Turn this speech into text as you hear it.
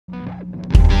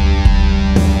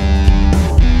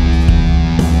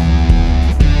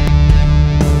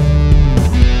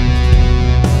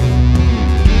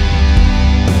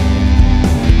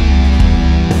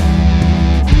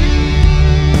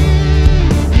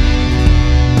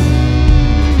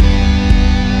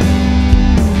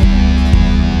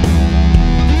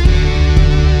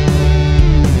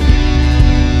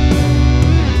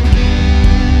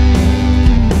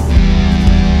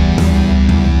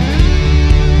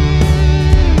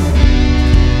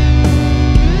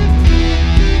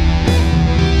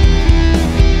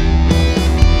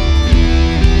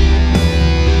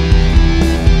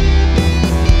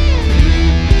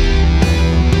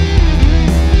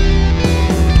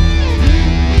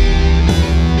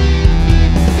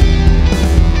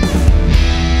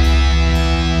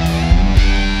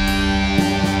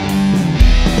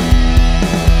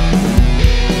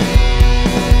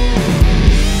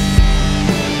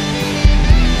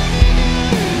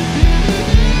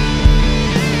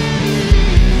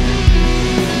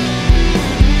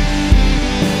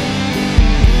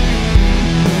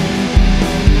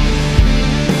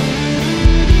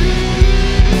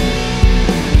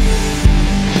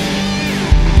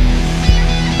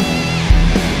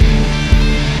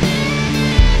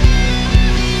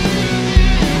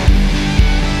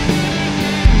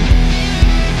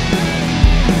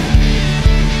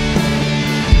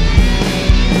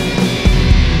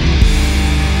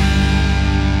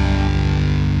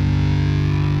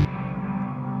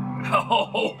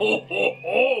ho, ho,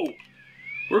 ho.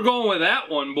 We're going with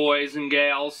that one, boys and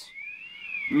gals.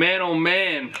 Man, oh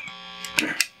man.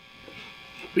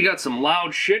 We got some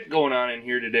loud shit going on in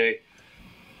here today.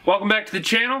 Welcome back to the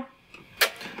channel.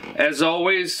 As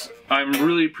always, I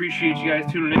really appreciate you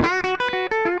guys tuning in.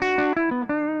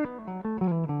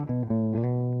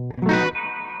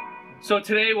 So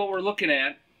today what we're looking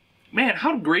at, man,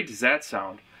 how great does that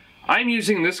sound? I'm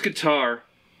using this guitar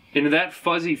into that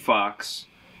fuzzy Foxx,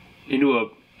 into a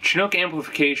Chinook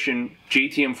Amplification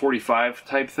JTM45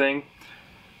 type thing.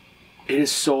 It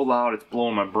is so loud, it's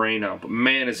blowing my brain out, but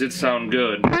man, does it sound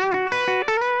good.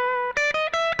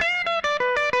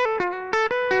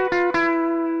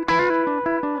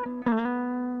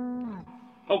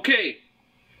 Okay,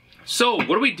 so what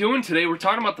are we doing today? We're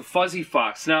talking about the fuzzy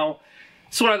Foxx. Now,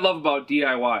 this is what I love about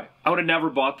DIY. I would have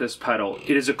never bought this pedal.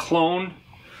 It is a clone.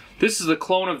 This is a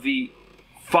clone of the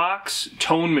Foxx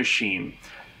Tone Machine.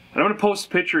 And I'm going to post a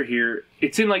picture here.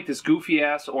 It's in like this goofy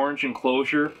ass orange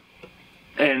enclosure.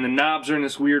 And the knobs are in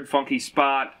this weird funky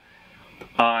spot.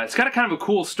 It's got a kind of a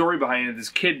cool story behind it. This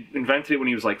kid invented it when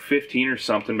he was like 15 or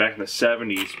something back in the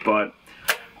 70s. But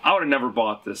I would have never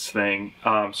bought this thing.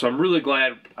 So I'm really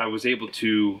glad I was able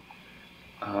to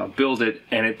build it.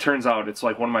 And it turns out it's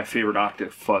like one of my favorite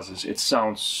octave fuzzes. It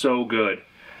sounds so good.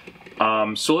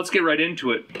 So let's get right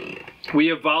into it. We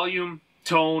have volume,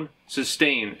 tone,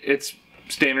 sustain. It's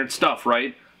standard stuff,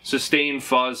 right? Sustain,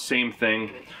 fuzz, same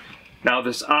thing. Now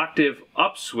this octave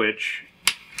up switch,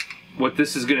 what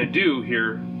this is going to do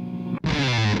here,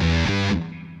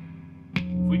 if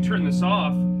we turn this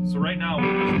off, so right now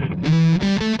we're just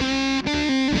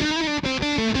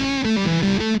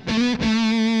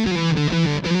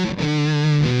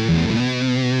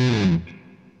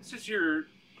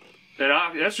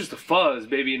that's just a fuzz,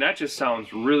 baby, and that just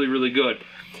sounds really, really good.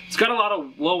 It's got a lot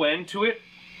of low end to it,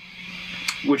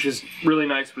 which is really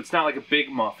nice, but it's not like a big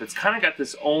muff. It's kind of got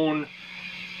this own,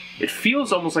 it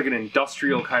feels almost like an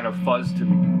industrial kind of fuzz to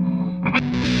me.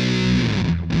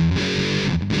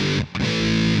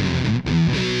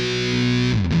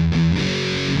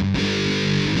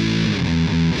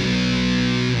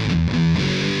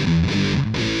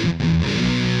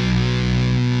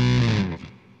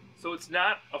 So it's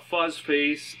not a fuzz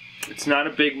face, it's not a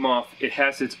big muff, it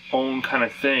has its own kind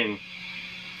of thing.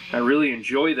 I really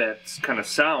enjoy that kind of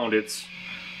sound. It's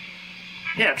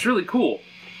really cool.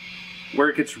 Where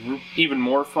it gets even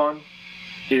more fun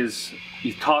is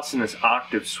you toss in this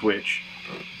octave switch,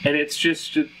 and it's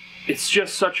just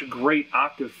such a great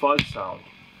octave fuzz sound.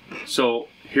 So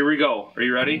here we go. Are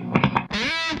you ready?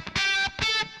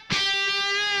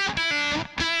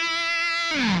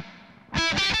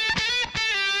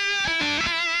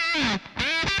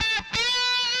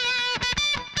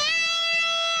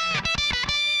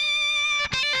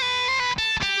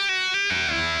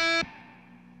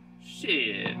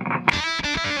 Shit.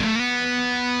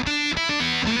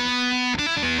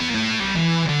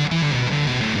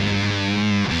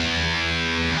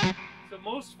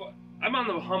 So I'm on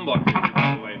the humbucker,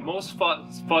 by the way. Most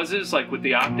fuzzes, like with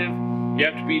the octave, you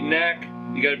have to be neck,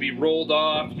 you gotta be rolled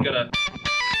off, you gotta...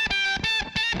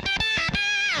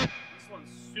 This one's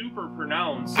super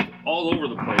pronounced all over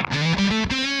the place.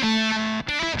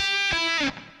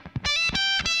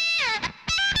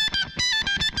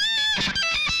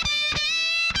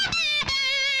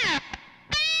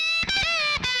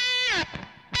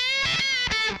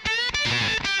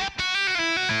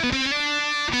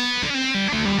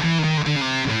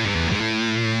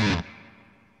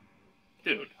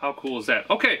 Dude, how cool is that?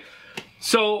 Okay,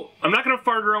 so I'm not going to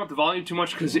fart around with the volume too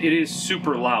much because it is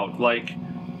super loud. Like,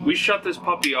 we shut this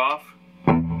puppy off.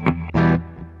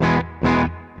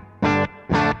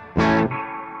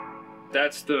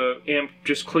 That's the amp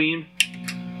just clean.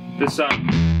 This we're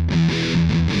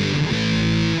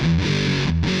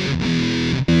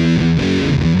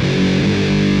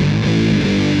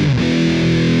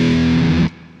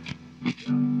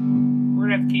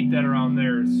gonna have to keep that around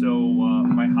there so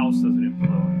my house doesn't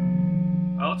implode.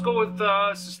 Let's go with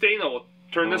sustain though. We'll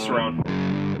turn this around.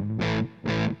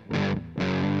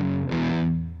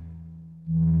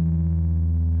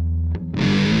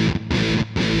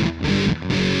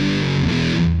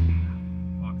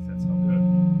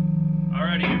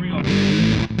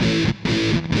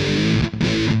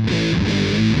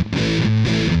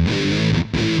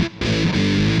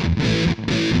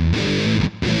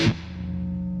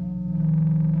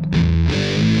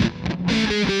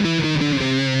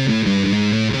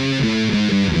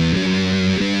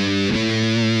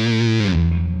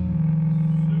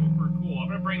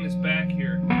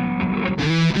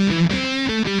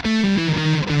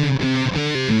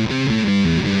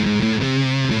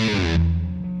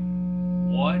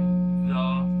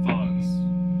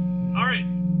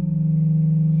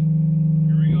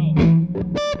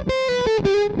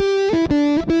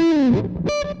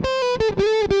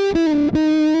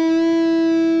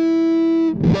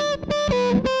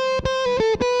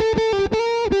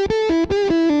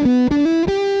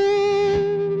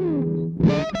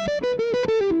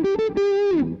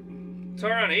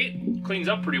 right? Cleans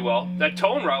up pretty well. That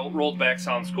tone rolled back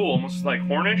sounds cool, almost like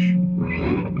hornish.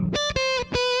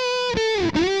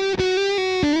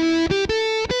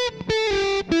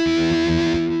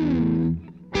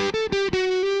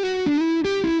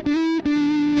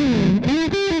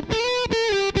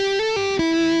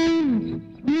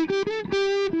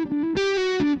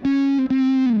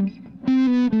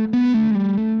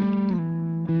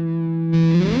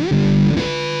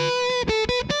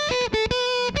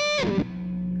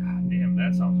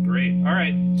 That sounds great. All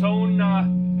right, tone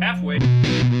halfway. I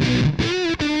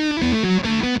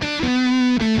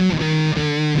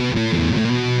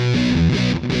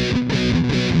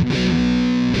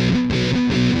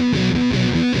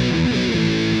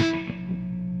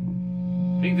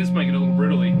think this might get a little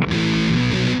brittly.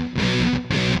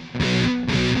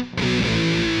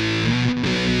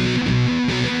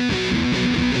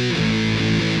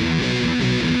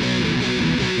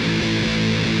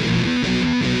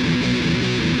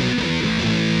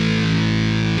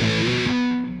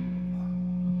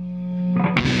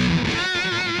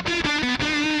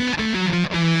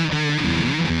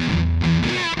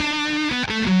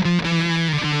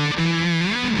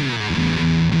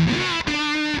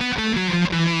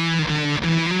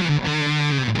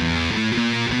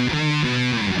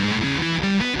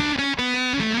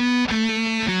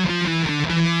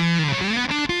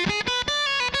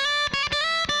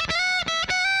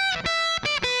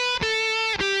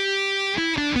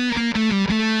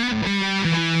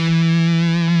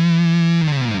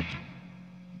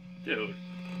 Dude,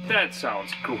 that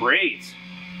sounds great.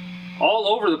 All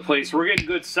over the place. We're getting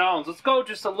good sounds. Let's go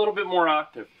just a little bit more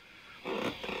octave.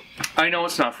 I know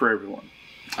it's not for everyone.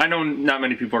 I know not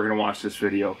many people are going to watch this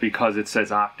video because it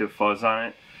says octave fuzz on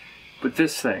it. But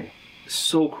this thing is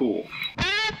so cool.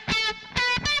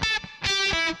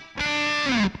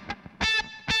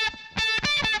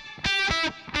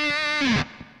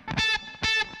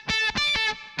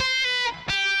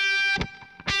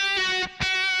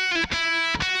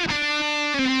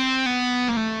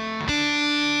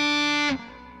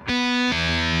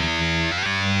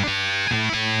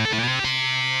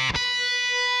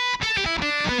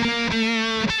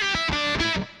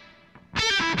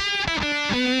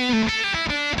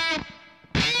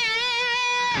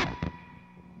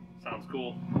 Sounds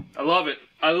cool. I love it.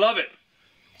 I love it.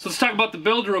 So let's talk about the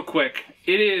build real quick.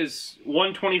 It is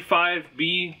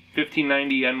 125B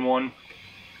 1590N1.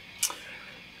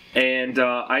 And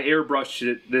I airbrushed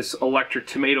it, this electric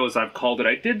tomato as I've called it.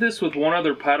 I did this with one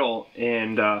other pedal,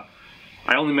 and I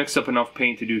only mixed up enough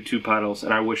paint to do 2 pedals,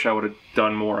 and I wish I would have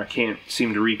done more. I can't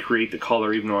seem to recreate the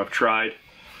color even though I've tried.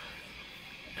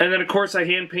 And then of course I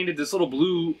hand painted this little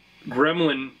blue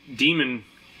gremlin demon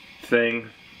thing,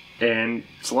 and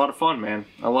it's a lot of fun, man.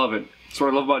 I love it. That's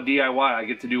what I love about DIY. I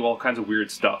get to do all kinds of weird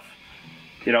stuff.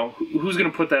 You know, who's gonna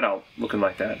put that out looking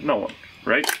like that? No one,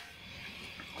 right?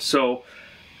 So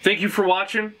thank you for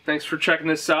watching. Thanks for checking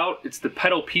this out. It's the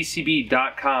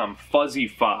pedalpcb.com Fuzzy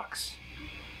Fox.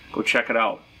 Go check it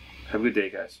out. Have a good day,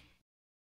 guys.